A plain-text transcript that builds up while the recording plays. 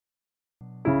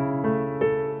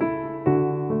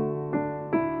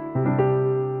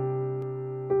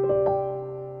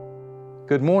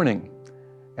Good morning,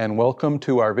 and welcome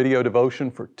to our video devotion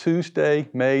for Tuesday,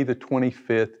 May the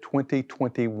 25th,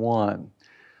 2021.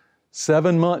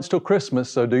 7 months till Christmas,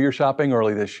 so do your shopping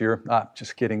early this year.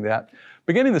 Just kidding that.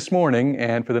 Beginning this morning,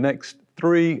 and for the next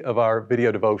 3 of our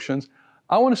video devotions,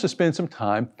 I want us to spend some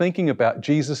time thinking about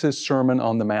Jesus' Sermon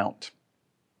on the Mount.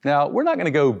 Now, we're not going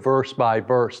to go verse by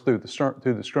verse through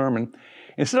the sermon.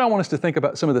 Instead, I want us to think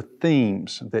about some of the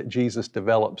themes that Jesus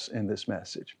develops in this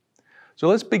message. So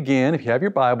let's begin. If you have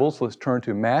your Bibles, let's turn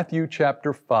to Matthew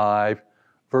chapter 5,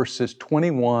 verses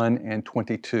 21 and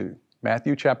 22.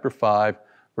 Matthew chapter 5,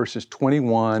 verses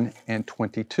 21 and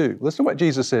 22. Listen to what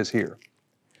Jesus says here.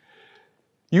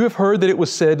 You have heard that it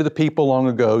was said to the people long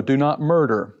ago, do not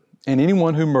murder, and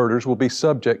anyone who murders will be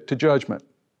subject to judgment.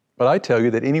 But I tell you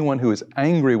that anyone who is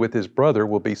angry with his brother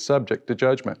will be subject to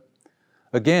judgment.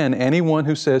 Again, anyone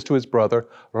who says to his brother,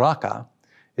 Raka,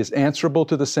 is answerable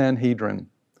to the Sanhedrin.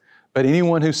 But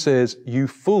anyone who says, you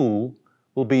fool,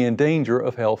 will be in danger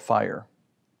of hellfire.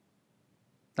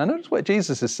 Now notice what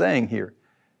Jesus is saying here.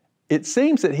 It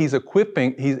seems that he's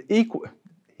equating,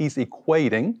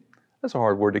 that's a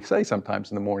hard word to say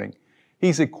sometimes in the morning.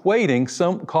 He's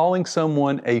equating calling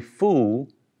someone a fool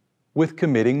with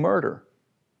committing murder.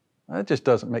 That just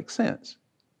doesn't make sense.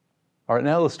 All right,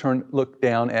 now let's look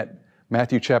down at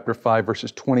Matthew chapter 5,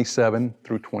 verses 27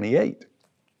 through 28.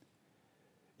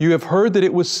 You have heard that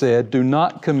it was said, do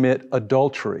not commit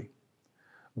adultery.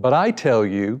 But I tell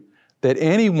you that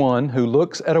anyone who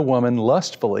looks at a woman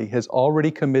lustfully has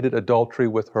already committed adultery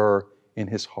with her in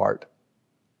his heart.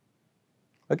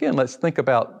 Again, let's think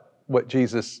about what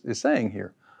Jesus is saying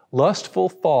here. Lustful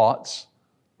thoughts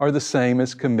are the same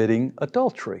as committing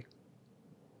adultery.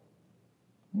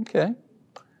 Okay.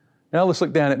 Now let's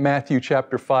look down at Matthew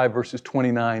chapter 5, verses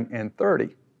 29 and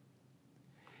 30.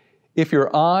 If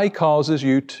your eye causes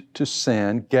you to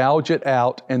sin, gouge it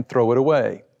out and throw it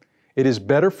away. It is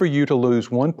better for you to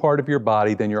lose one part of your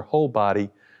body than your whole body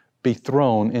be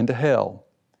thrown into hell.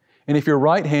 And if your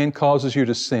right hand causes you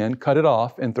to sin, cut it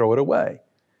off and throw it away.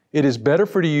 It is better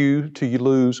for you to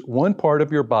lose one part of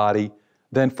your body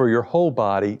than for your whole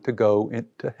body to go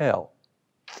into hell.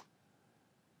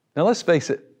 Now let's face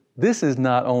it, this is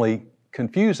not only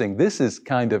confusing, this is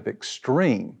kind of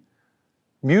extreme.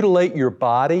 Mutilate your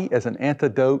body as an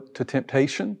antidote to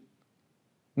temptation?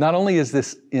 Not only is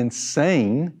this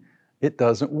insane, it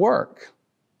doesn't work.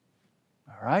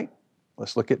 All right,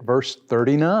 let's look at verse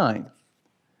 39.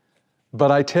 But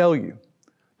I tell you,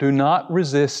 do not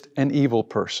resist an evil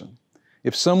person.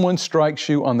 If someone strikes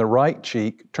you on the right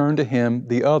cheek, turn to him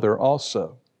the other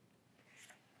also.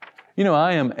 You know,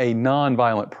 I am a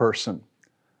nonviolent person,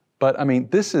 but I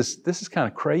mean, this is kind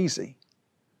of crazy.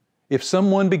 If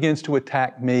someone begins to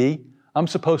attack me, I'm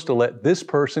supposed to let this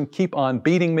person keep on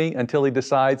beating me until he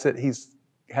decides that he's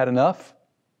had enough?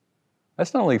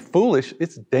 That's not only foolish,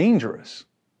 it's dangerous.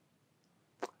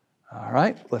 All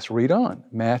right, let's read on.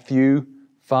 Matthew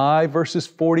 5, verses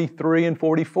 43 and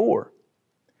 44.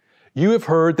 You have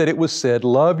heard that it was said,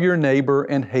 love your neighbor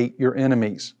and hate your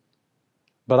enemies.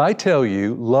 But I tell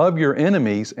you, love your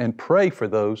enemies and pray for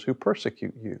those who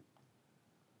persecute you.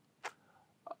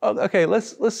 Okay,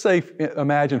 let's say,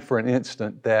 imagine for an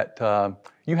instant that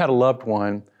you had a loved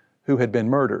one who had been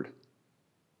murdered.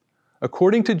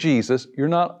 According to Jesus, you're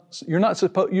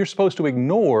supposed to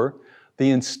ignore the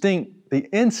instinct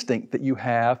that you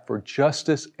have for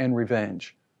justice and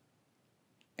revenge.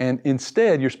 And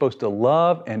instead, you're supposed to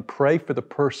love and pray for the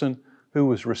person who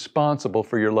was responsible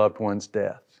for your loved one's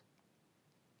death.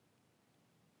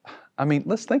 I mean,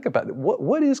 let's think about it.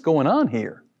 What is going on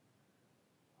here?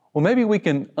 Well, maybe we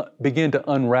can begin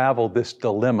to unravel this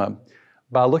dilemma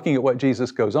by looking at what Jesus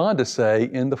goes on to say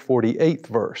in the 48th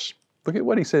verse. Look at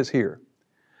what he says here.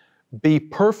 Be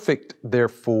perfect,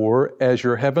 therefore, as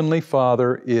your heavenly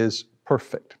Father is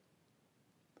perfect.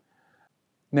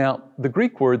 Now, the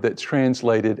Greek word that's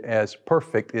translated as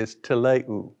perfect is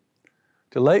teleu.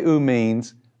 Teleu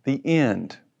means the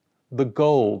end, the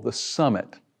goal, the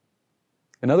summit.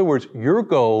 In other words, your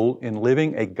goal in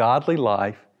living a godly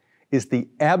life is the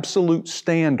absolute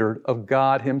standard of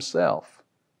God Himself.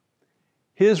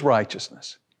 His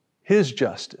righteousness, His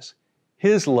justice,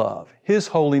 His love, His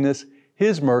holiness,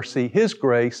 His mercy, His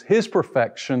grace, His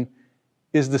perfection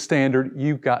is the standard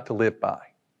you've got to live by.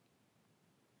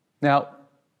 Now,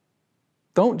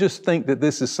 don't just think that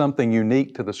this is something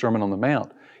unique to the Sermon on the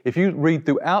Mount. If you read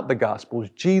throughout the Gospels,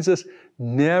 Jesus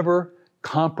never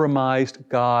compromised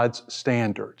God's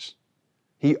standards.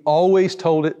 He always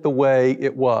told it the way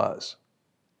it was.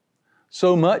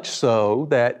 So much so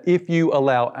that if you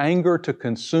allow anger to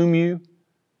consume you,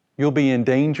 you'll be in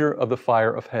danger of the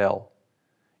fire of hell.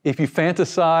 If you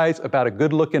fantasize about a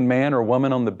good-looking man or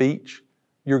woman on the beach,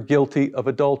 you're guilty of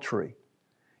adultery.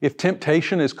 If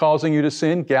temptation is causing you to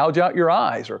sin, gouge out your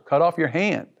eyes or cut off your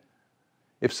hand.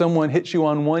 If someone hits you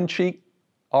on one cheek,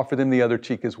 offer them the other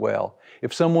cheek as well.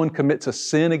 If someone commits a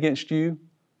sin against you,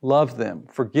 love them,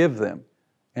 forgive them,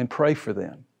 and pray for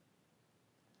them.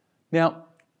 Now,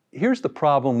 here's the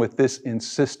problem with this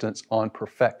insistence on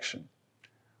perfection.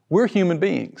 We're human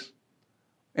beings,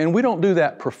 and we don't do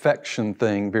that perfection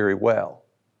thing very well.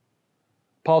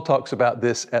 Paul talks about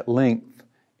this at length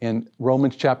in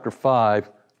Romans chapter 5,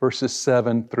 verses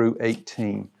 7 through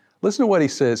 18. Listen to what he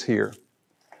says here.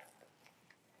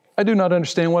 I do not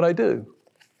understand what I do.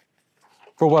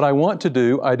 For what I want to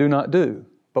do, I do not do,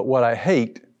 but what I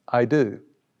hate, I do.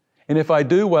 And if I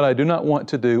do what I do not want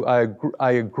to do,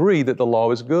 I agree that the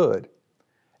law is good.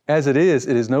 As it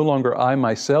is no longer I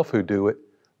myself who do it,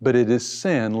 but it is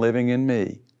sin living in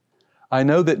me. I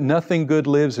know that nothing good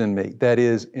lives in me, that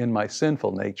is, in my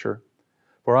sinful nature,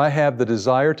 for I have the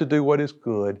desire to do what is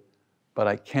good, but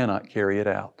I cannot carry it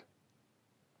out.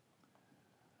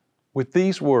 With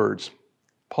these words,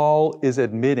 Paul is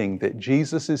admitting that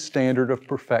Jesus' standard of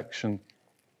perfection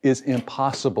is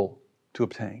impossible to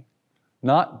obtain.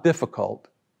 Not difficult,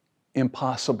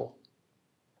 impossible.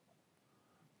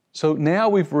 So now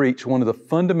we've reached one of the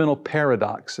fundamental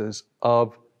paradoxes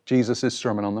of Jesus'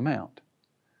 Sermon on the Mount.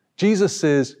 Jesus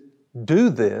says, do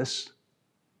this,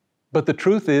 but the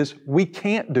truth is we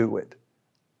can't do it,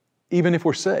 even if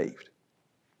we're saved.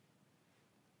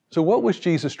 So what was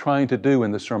Jesus trying to do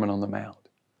in the Sermon on the Mount?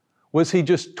 Was he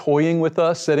just toying with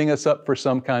us, setting us up for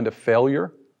some kind of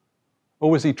failure?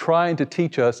 Or was he trying to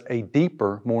teach us a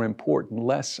deeper, more important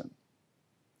lesson?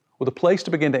 Well, the place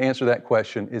to begin to answer that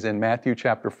question is in Matthew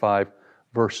chapter 5,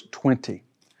 verse 20.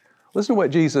 Listen to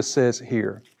what Jesus says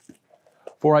here.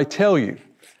 For I tell you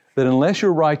that unless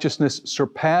your righteousness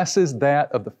surpasses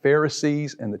that of the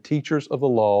Pharisees and the teachers of the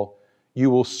law, you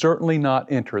will certainly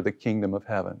not enter the kingdom of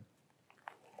heaven.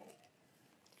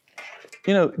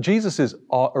 You know, Jesus'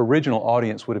 original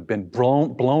audience would have been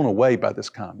blown away by this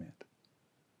comment.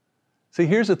 See,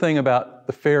 here's the thing about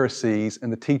the Pharisees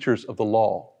and the teachers of the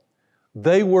law.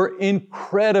 They were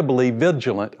incredibly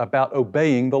vigilant about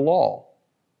obeying the law.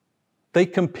 They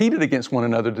competed against one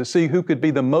another to see who could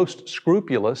be the most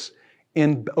scrupulous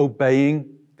in obeying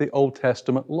the Old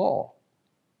Testament law,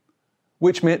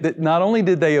 which meant that not only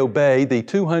did they obey the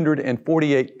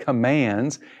 248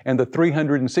 commands and the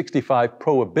 365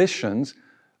 prohibitions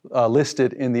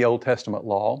listed in the Old Testament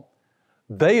law,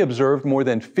 they observed more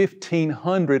than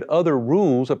 1,500 other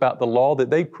rules about the law that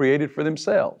they'd created for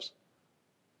themselves.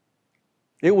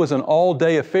 It was an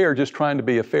all-day affair just trying to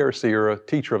be a Pharisee or a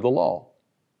teacher of the law.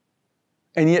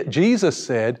 And yet Jesus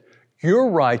said, your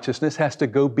righteousness has to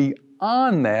go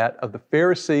beyond that of the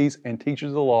Pharisees and teachers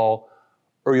of the law,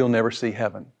 or you'll never see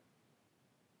heaven.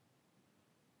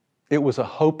 It was a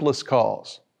hopeless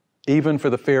cause, even for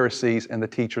the Pharisees and the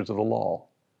teachers of the law.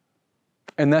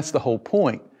 And that's the whole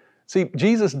point. See,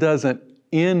 Jesus doesn't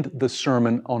end the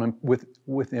sermon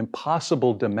with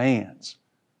impossible demands.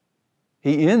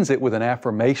 He ends it with an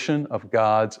affirmation of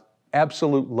God's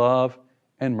absolute love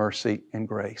and mercy and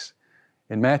grace.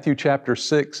 In Matthew chapter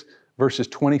 6, verses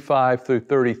 25 through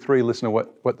 33, listen to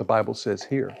what the Bible says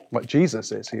here, what Jesus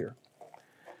says here.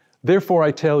 Therefore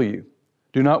I tell you,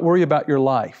 do not worry about your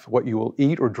life, what you will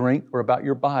eat or drink, or about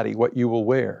your body, what you will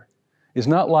wear. Is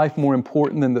not life more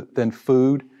important than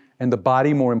food, and the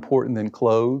body more important than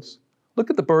clothes? Look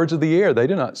at the birds of the air. They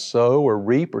do not sow or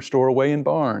reap or store away in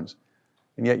barns,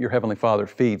 and yet your heavenly Father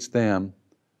feeds them.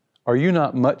 Are you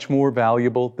not much more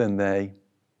valuable than they?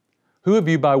 Who of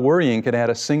you by worrying can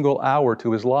add a single hour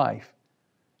to his life?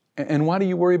 And why do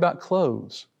you worry about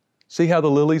clothes? See how the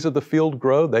lilies of the field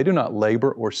grow? They do not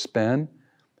labor or spin.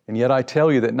 And yet I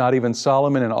tell you that not even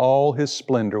Solomon in all his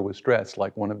splendor was dressed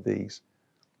like one of these.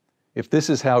 If this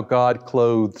is how God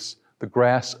clothes the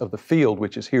grass of the field,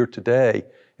 which is here today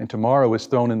and tomorrow is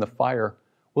thrown in the fire,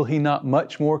 will he not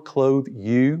much more clothe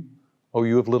you, O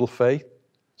you of little faith?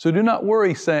 So do not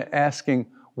worry asking,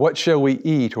 what shall we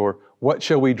eat, or what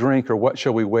shall we drink, or what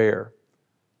shall we wear?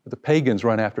 But the pagans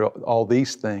run after all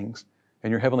these things, and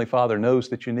your heavenly Father knows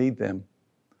that you need them.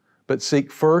 But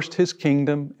seek first His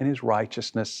kingdom and His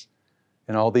righteousness,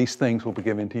 and all these things will be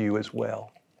given to you as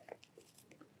well.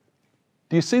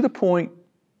 Do you see the point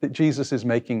that Jesus is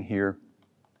making here?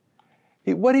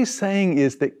 What He's saying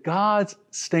is that God's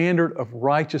standard of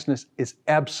righteousness is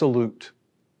absolute,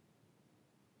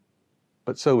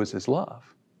 but so is His love.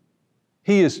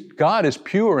 God is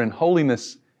pure in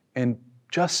holiness and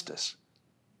justice.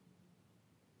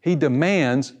 He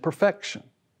demands perfection.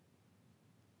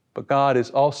 But God is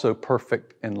also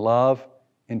perfect in love,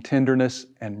 in tenderness,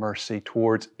 and mercy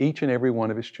towards each and every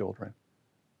one of His children.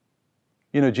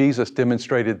 You know, Jesus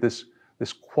demonstrated this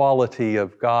quality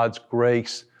of God's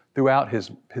grace throughout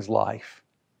His life.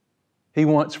 He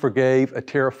once forgave a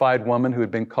terrified woman who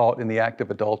had been caught in the act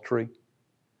of adultery.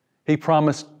 He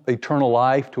promised eternal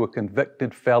life to a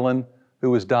convicted felon who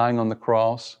was dying on the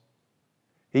cross.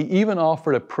 He even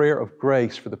offered a prayer of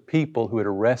grace for the people who had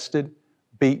arrested,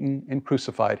 beaten, and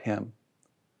crucified Him.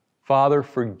 Father,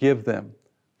 forgive them,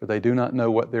 for they do not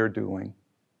know what they're doing.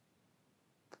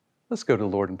 Let's go to the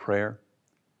Lord in prayer.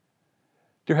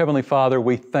 Dear Heavenly Father,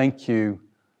 we thank You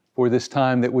for this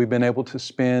time that we've been able to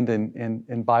spend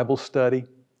in Bible study.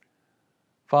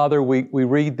 Father, we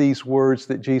read these words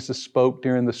that Jesus spoke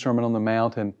during the Sermon on the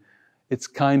Mount, and it's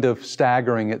kind of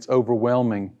staggering, it's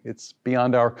overwhelming, it's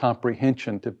beyond our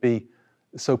comprehension to be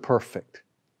so perfect.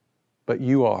 But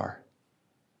You are.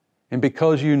 And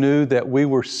because You knew that we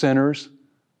were sinners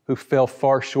who fell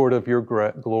far short of Your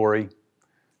glory,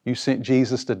 You sent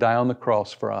Jesus to die on the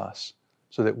cross for us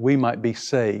so that we might be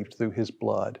saved through His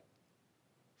blood.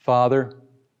 Father,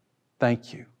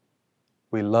 thank You.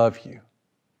 We love You.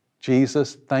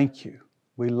 Jesus, thank You.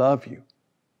 We love You.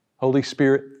 Holy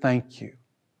Spirit, thank You.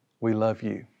 We love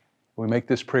You. We make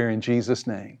this prayer in Jesus'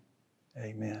 name.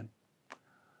 Amen.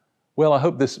 Well, I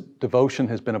hope this devotion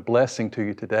has been a blessing to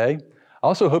you today. I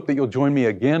also hope that you'll join me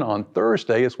again on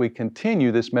Thursday as we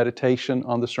continue this meditation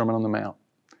on the Sermon on the Mount.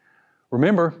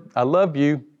 Remember, I love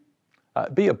you.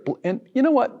 And you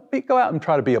know what? Go out and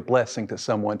try to be a blessing to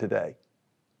someone today.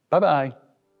 Bye-bye.